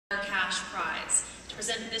cash prize. To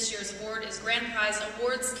present this year's award is Grand Prize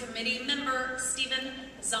Awards Committee member Stephen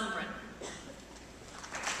Zumbrin.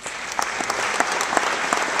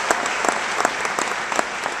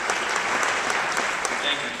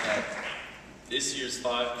 Thank you, Kat. This year's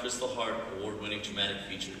 5 Crystal Heart award-winning dramatic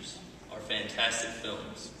features are fantastic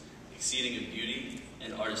films, exceeding in beauty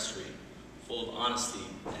and artistry, full of honesty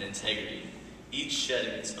and integrity, each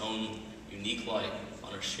shedding its own unique light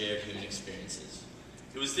on our shared human experiences.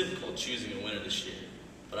 It was difficult choosing a winner this year,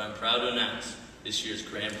 but I'm proud to announce this year's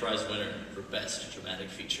Grand Prize winner for Best Dramatic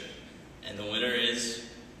Feature. And the winner is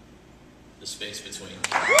The Space Between.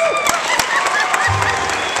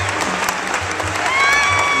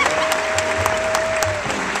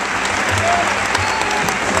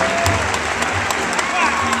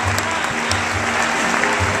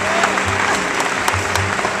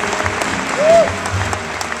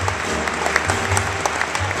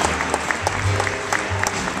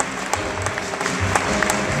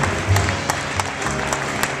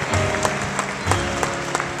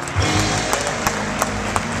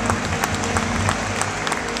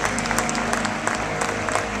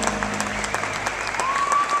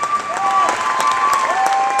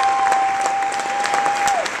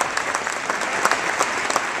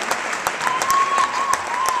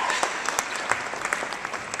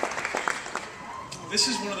 This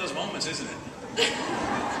is one of those moments, isn't it?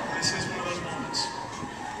 This is one of those moments.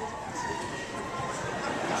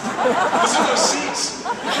 Listen to those seats. The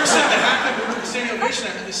first time that happened, we were standing ovation, I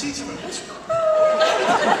heard the seats, I'm like, what's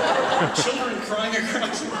children crying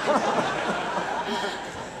across.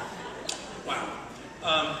 Wow.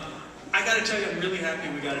 I gotta tell you, I'm really happy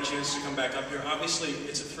we got a chance to come back up here. Obviously,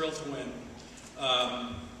 it's a thrill to win.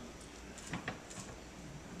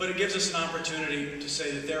 But it gives us an opportunity to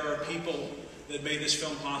say that there are people that made this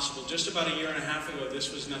film possible. Just about a year and a half ago,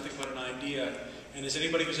 this was nothing but an idea. And as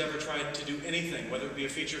anybody who's ever tried to do anything, whether it be a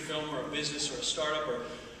feature film or a business or a startup or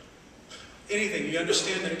anything, you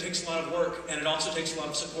understand that it takes a lot of work, and it also takes a lot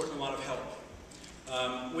of support and a lot of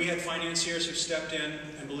help. We had financiers who stepped in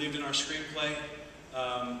and believed in our screenplay,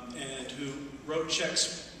 and who wrote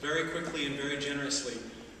checks very quickly and very generously.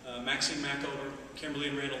 Maxine Mackover, Kimberly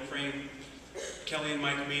and Randall Crane, Kelly and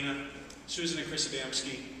Mike Mina, Susan and Chris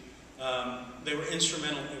Adamski. They were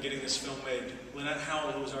instrumental in getting this film made. Lynette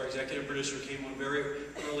Howell, who was our executive producer, came on very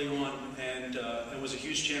early on and was a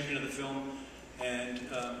huge champion of the film and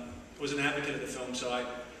was an advocate of the film, so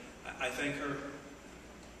I thank her.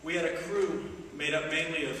 We had a crew made up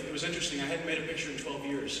mainly of, it was interesting, I hadn't made a picture in 12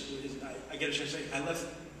 years. I get a chance to say, I left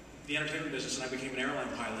the entertainment business and I became an airline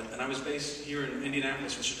pilot, and I was based here in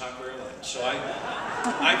Indianapolis with Chautauqua Airlines, so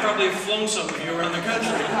I probably have flown some of you around the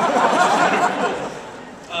country, which is kind of cool.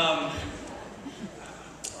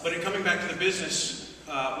 But in coming back to the business,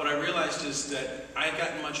 what I realized is that I had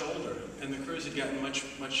gotten much older, and the crews had gotten much,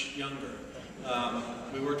 much younger.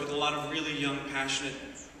 We worked with a lot of really young, passionate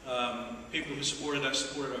people who supported us,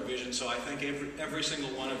 supported our vision, so I thank every single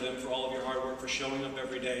one of them for all of your hard work, for showing up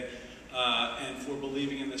every day, and for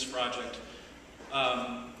believing in this project.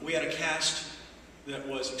 We had a cast that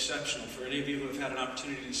was exceptional. For any of you who have had an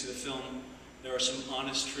opportunity to see the film, there are some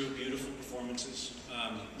honest, true, beautiful performances.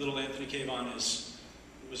 Little Anthony Cavon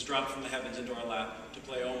was dropped from the heavens into our lap to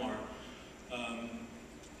play Omar.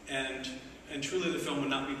 And truly the film would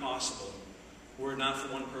not be possible were it not for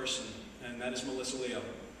one person, and that is Melissa Leo.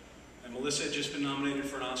 And Melissa had just been nominated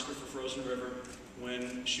for an Oscar for Frozen River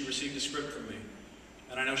when she received a script from me.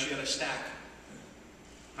 And I know she had a stack,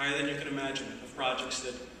 higher than you can imagine, of projects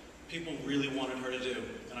that people really wanted her to do.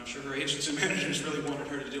 And I'm sure her agents and managers really wanted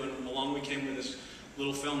her to do. And along we came with this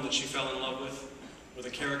little film that she fell in love with a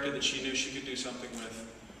character that she knew she could do something with.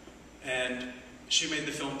 And she made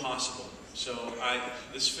the film possible. So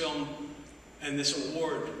this film and this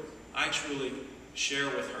award, I truly share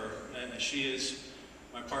with her. And she is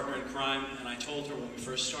my partner in crime. And I told her when we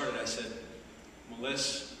first started, I said,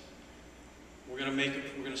 Melissa, we're going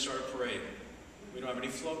to start a parade. We don't have any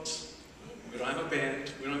floats. We don't have a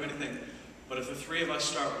band. We don't have anything. But if the three of us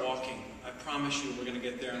start walking, I promise you we're going to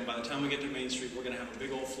get there. And by the time we get to Main Street, we're going to have a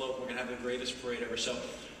big old float. We're going to have the greatest parade ever. So,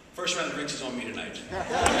 first round of drinks is on me tonight.